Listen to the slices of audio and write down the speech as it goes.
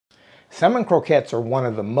Salmon croquettes are one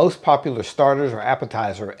of the most popular starters or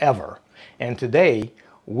appetizer ever. And today,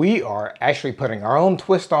 we are actually putting our own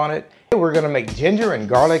twist on it. We're gonna make ginger and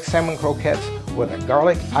garlic salmon croquettes with a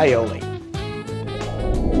garlic aioli.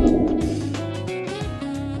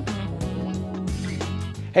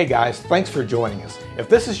 Hey guys, thanks for joining us. If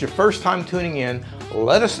this is your first time tuning in,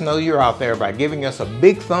 let us know you're out there by giving us a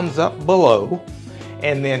big thumbs up below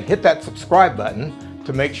and then hit that subscribe button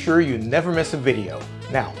to make sure you never miss a video.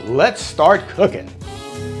 Now, let's start cooking.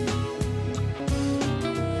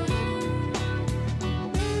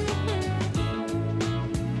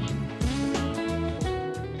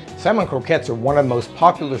 Salmon croquettes are one of the most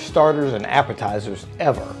popular starters and appetizers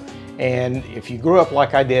ever. And if you grew up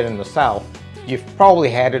like I did in the South, you've probably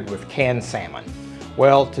had it with canned salmon.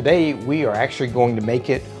 Well, today we are actually going to make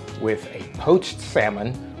it with a poached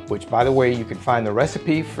salmon, which, by the way, you can find the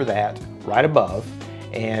recipe for that right above.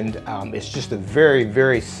 And it's just a very,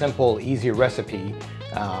 very simple, easy recipe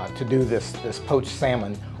to do this poached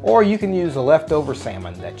salmon. Or you can use a leftover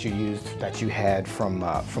salmon that you had from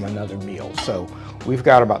another meal. So we've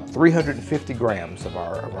got about 350 grams of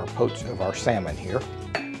our salmon here.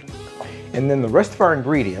 And then the rest of our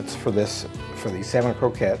ingredients for these salmon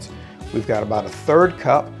croquettes, we've got about a 1/3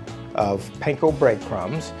 cup of panko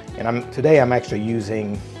breadcrumbs. And today I'm actually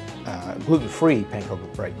using gluten-free panko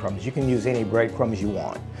breadcrumbs. You can use any breadcrumbs you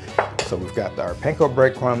want. So we've got our panko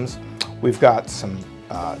breadcrumbs. We've got some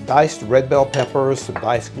diced red bell peppers, some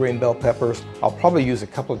diced green bell peppers. I'll probably use a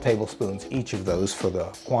couple of tablespoons each of those for the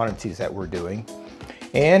quantities that we're doing.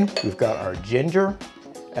 And we've got our ginger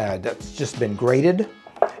that's just been grated.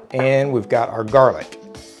 And we've got our garlic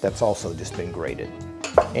that's also just been grated.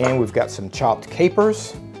 And we've got some chopped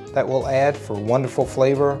capers that we'll add for wonderful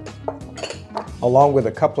flavor, along with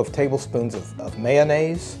a couple of tablespoons of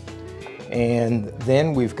mayonnaise. And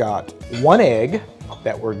then we've got 1 egg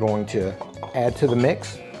that we're going to add to the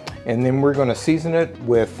mix. And then we're going to season it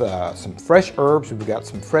with some fresh herbs. We've got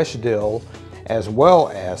some fresh dill, as well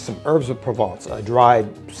as some herbs of Provence, a dried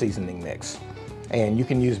seasoning mix. And you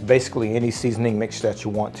can use basically any seasoning mix that you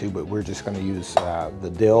want to, but we're just going to use the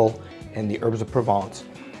dill and the herbs of Provence.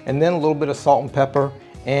 And then a little bit of salt and pepper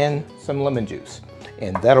and some lemon juice.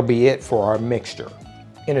 And that'll be it for our mixture.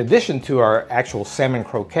 In addition to our actual salmon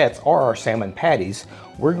croquettes or our salmon patties,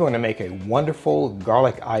 we're going to make a wonderful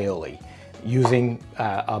garlic aioli using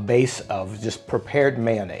a base of just prepared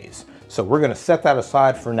mayonnaise. So we're going to set that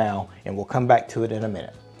aside for now, and we'll come back to it in a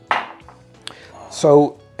minute.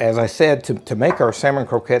 So as I said, to make our salmon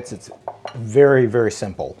croquettes, it's very, very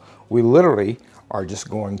simple. We literally are just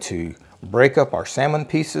going to break up our salmon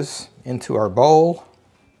pieces into our bowl.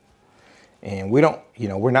 And we don't,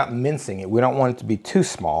 we're not mincing it. We don't want it to be too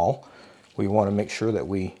small. We want to make sure that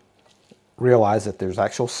we realize that there's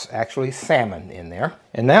actually salmon in there.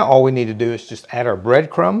 And now all we need to do is just add our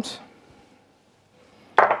breadcrumbs.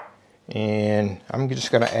 And I'm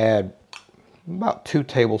just going to add about 2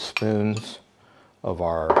 tablespoons of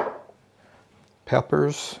our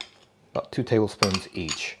peppers, about 2 tablespoons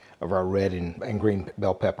each of our red and green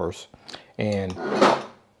bell peppers. And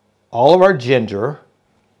all of our ginger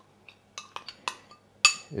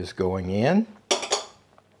is going in,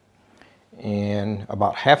 and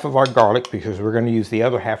about half of our garlic, because we're going to use the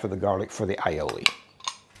other half of the garlic for the aioli.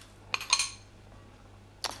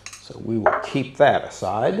 So we will keep that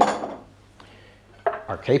aside.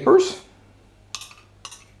 Our capers.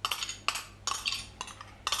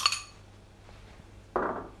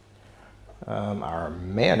 Our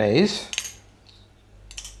mayonnaise.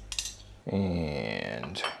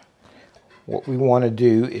 And what we want to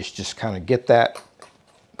do is just kind of get that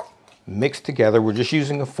mixed together. We're just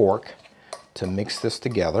using a fork to mix this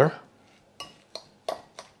together.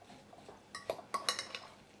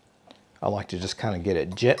 I like to just kind of get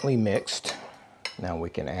it gently mixed. Now we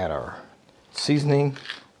can add our seasoning,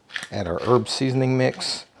 add our herb seasoning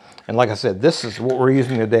mix. And like I said, this is what we're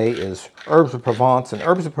using today is herbs of Provence. And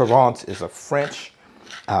herbs of Provence is a French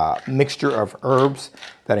mixture of herbs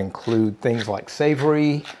that include things like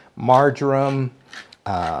savory, marjoram,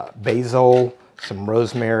 basil, some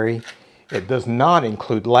rosemary. It does not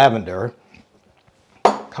include lavender,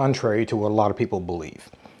 contrary to what a lot of people believe.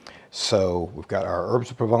 So we've got our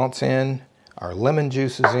herbs of Provence in, our lemon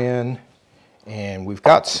juice is in, and we've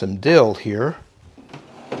got some dill here.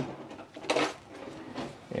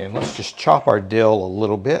 And let's just chop our dill a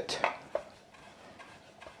little bit.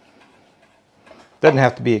 Doesn't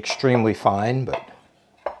have to be extremely fine, but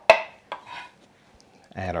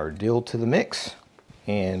add our dill to the mix.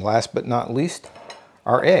 And last but not least,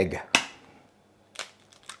 our egg.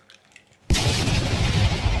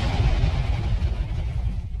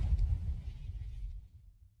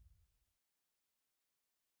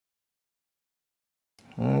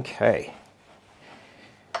 Okay.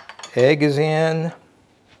 Egg is in.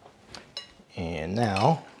 And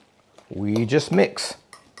now we just mix.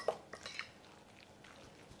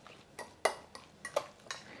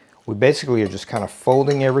 We basically are just kind of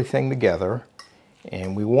folding everything together,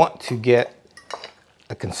 and we want to get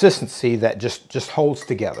a consistency that just holds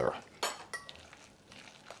together.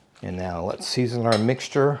 And now let's season our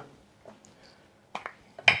mixture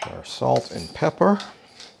with our salt and pepper.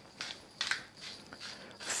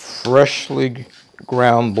 Freshly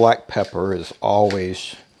ground black pepper is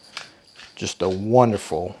always just a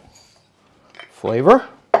wonderful flavor,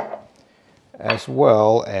 as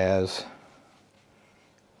well as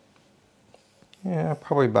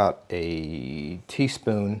probably about a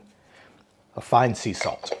teaspoon of fine sea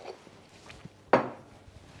salt. All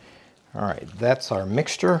right, that's our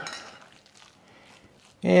mixture.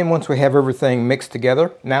 And once we have everything mixed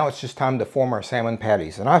together, now it's just time to form our salmon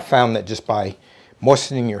patties. And I found that just by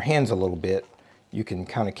moistening your hands a little bit, you can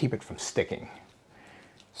kind of keep it from sticking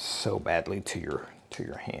so badly to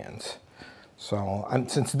your hands. So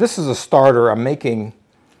since this is a starter, I'm making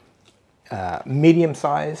medium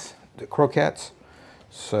size croquettes.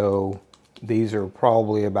 So these are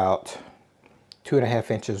probably about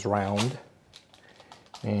 2.5 inches round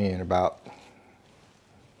and about,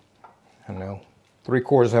 I don't know,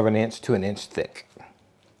 3/4 of an inch to an inch thick.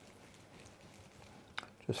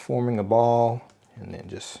 Just forming a ball and then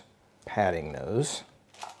just patting those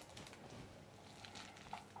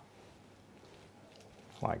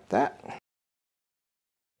like that.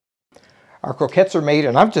 Our croquettes are made,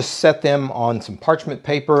 and I've just set them on some parchment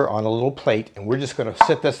paper on a little plate, and we're just going to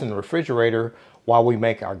set this in the refrigerator while we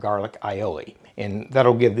make our garlic aioli. And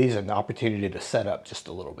that'll give these an opportunity to set up just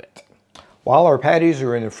a little bit. While our patties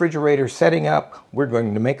are in the refrigerator setting up, we're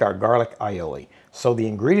going to make our garlic aioli. So the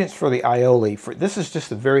ingredients for the aioli, this is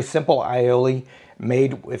just a very simple aioli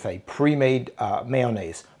made with a pre-made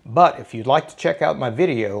mayonnaise. But if you'd like to check out my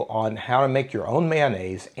video on how to make your own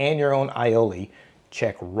mayonnaise and your own aioli,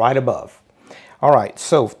 check right above. All right,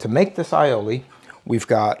 so to make this aioli, I've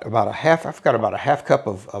got about a half cup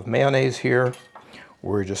of mayonnaise here.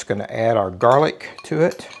 We're just going to add our garlic to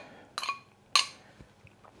it.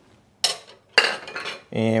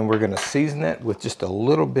 And we're going to season it with just a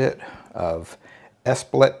little bit of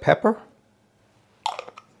Tbsp pepper.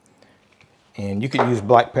 And you can use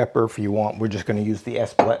black pepper if you want. We're just going to use the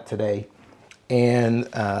Tbsp today. And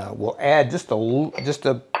we'll add just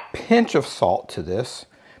a pinch of salt to this.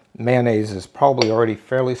 Mayonnaise is probably already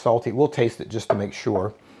fairly salty. We'll taste it just to make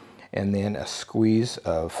sure. And then a squeeze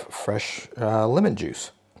of fresh lemon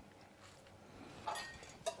juice.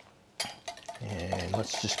 And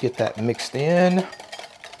let's just get that mixed in.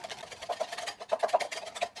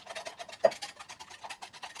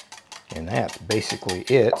 And that's basically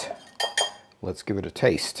it. Let's give it a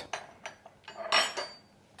taste.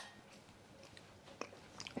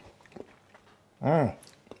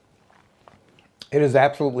 It is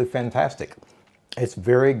absolutely fantastic. It's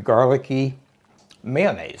very garlicky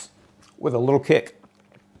mayonnaise with a little kick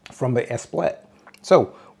from the Tbsp.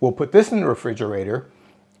 So we'll put this in the refrigerator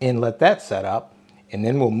and let that set up, and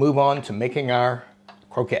then we'll move on to making our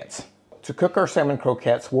croquettes. To cook our salmon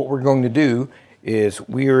croquettes, what we're going to do is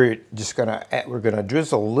we're gonna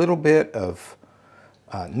drizzle a little bit of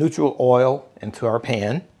neutral oil into our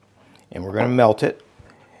pan, and we're gonna melt it,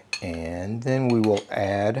 and then we will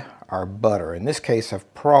add our butter. In this case,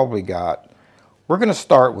 we're gonna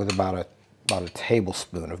start with about a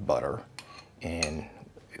tablespoon of butter, and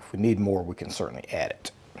if we need more, we can certainly add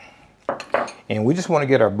it. And we just want to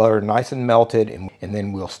get our butter nice and melted, and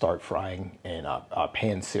then we'll start frying and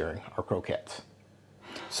pan searing our croquettes.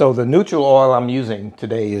 So the neutral oil I'm using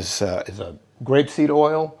today is a grapeseed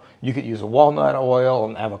oil. You could use a walnut oil,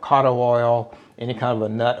 an avocado oil, any kind of a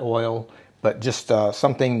nut oil, but just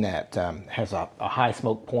something that has a high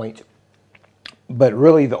smoke point. But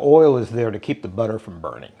really the oil is there to keep the butter from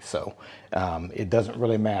burning. So it doesn't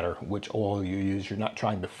really matter which oil you use. You're not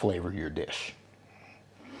trying to flavor your dish.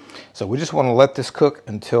 So we just want to let this cook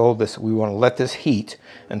until we want to let this heat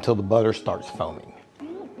until the butter starts foaming.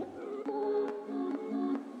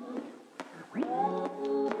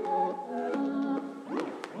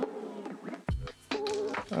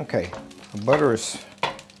 Okay, the butter is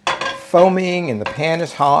foaming and the pan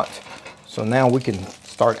is hot. So now we can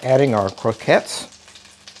start adding our croquettes.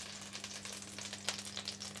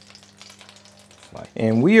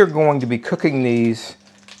 And we are going to be cooking these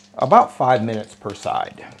about 5 minutes per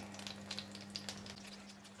side.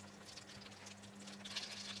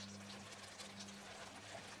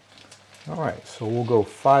 All right, so we'll go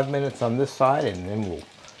 5 minutes on this side and then we'll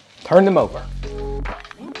turn them over.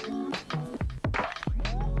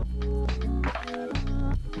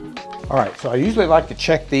 All right, so I usually like to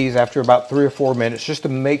check these after about 3 or 4 minutes just to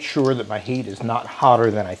make sure that my heat is not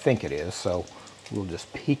hotter than I think it is. So we'll just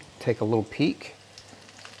take a little peek.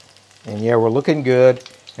 And yeah, we're looking good.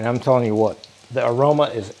 And I'm telling you what, the aroma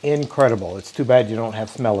is incredible. It's too bad you don't have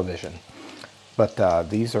smell-o-vision. But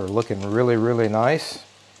these are looking really, really nice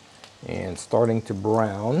and starting to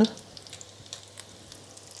brown.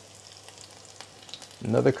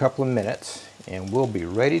 Another couple of minutes and we'll be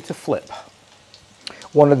ready to flip.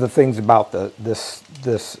 One of the things about this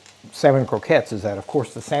salmon croquettes is that, of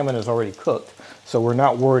course, the salmon is already cooked, so we're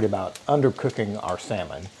not worried about undercooking our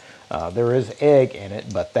salmon. There is egg in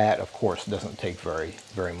it, but that, of course, doesn't take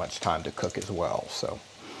very much time to cook as well. So,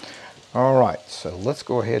 all right, so let's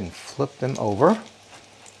go ahead and flip them over.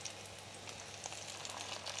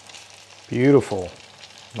 Beautiful,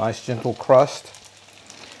 nice gentle crust.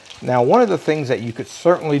 Now, one of the things that you could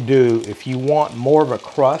certainly do if you want more of a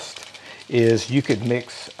crust is you could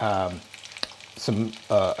mix some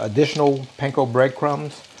additional panko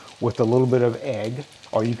breadcrumbs with a little bit of egg,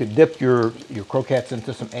 or you could dip your croquettes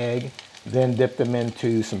into some egg, then dip them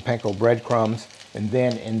into some panko breadcrumbs, and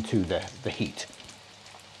then into the heat.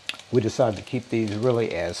 We decided to keep these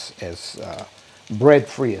really as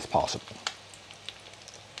bread-free as possible.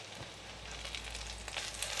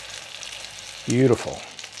 Beautiful.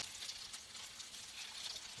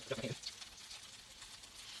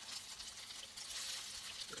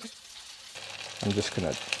 I'm just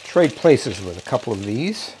going to trade places with a couple of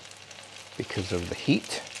these because of the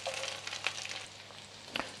heat.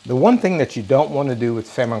 The one thing that you don't want to do with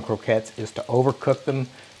salmon croquettes is to overcook them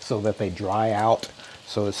so that they dry out.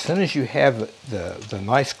 So as soon as you have the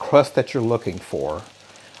nice crust that you're looking for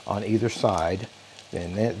on either side,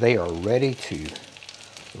 then they are ready to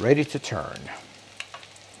turn.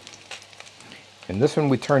 And this one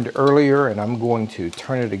we turned earlier, and I'm going to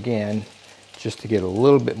turn it again just to get a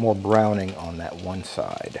little bit more browning on that one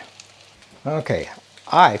side. Okay,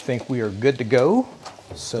 I think we are good to go.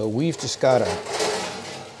 So we've just got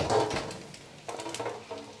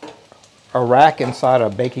a rack inside a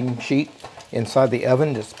baking sheet inside the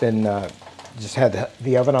oven that's been just had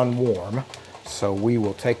the oven on warm. So we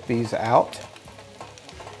will take these out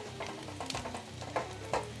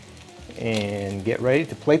and get ready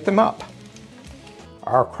to plate them up.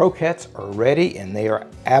 Our croquettes are ready and they are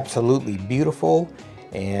absolutely beautiful.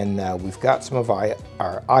 And we've got some of our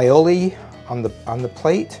aioli on the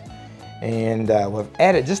plate, and we've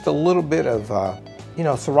added just a little bit of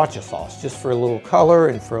sriracha sauce just for a little color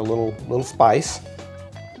and for a little spice.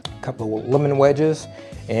 A couple of lemon wedges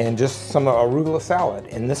and just some arugula salad.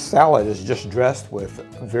 And this salad is just dressed with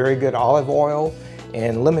very good olive oil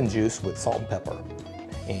and lemon juice with salt and pepper.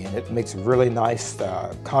 And it makes a really nice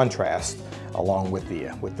contrast along with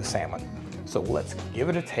the salmon. So let's give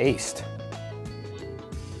it a taste.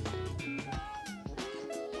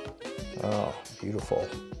 Oh, beautiful.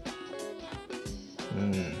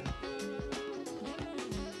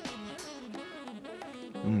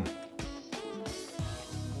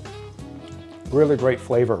 Really great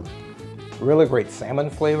flavor, really great salmon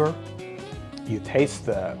flavor. You taste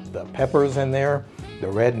the peppers in there, the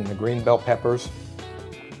red and the green bell peppers,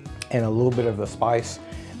 and a little bit of the spice.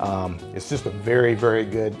 It's just a very, very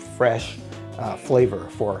good, fresh flavor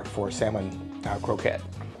for salmon croquette.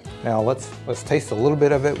 Now let's taste a little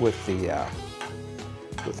bit of it with the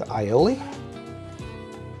aioli.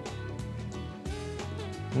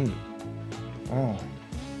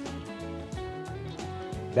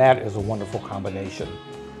 That is a wonderful combination.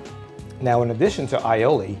 Now, in addition to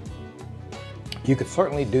aioli, you could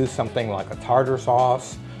certainly do something like a tartar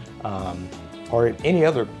sauce or any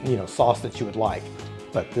other sauce that you would like.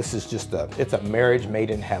 But this is just it's a marriage made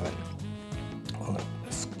in heaven. A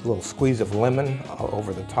little squeeze of lemon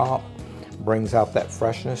over the top brings out that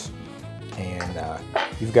freshness, and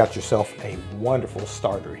you've got yourself a wonderful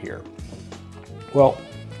starter here. Well,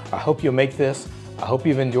 I hope you'll make this. I hope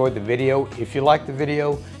you've enjoyed the video. If you like the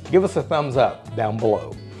video, give us a thumbs up down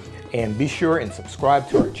below. And be sure and subscribe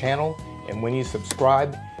to our channel. And when you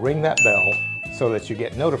subscribe, ring that bell so that you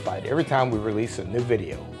get notified every time we release a new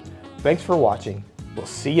video. Thanks for watching. We'll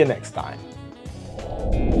see you next time.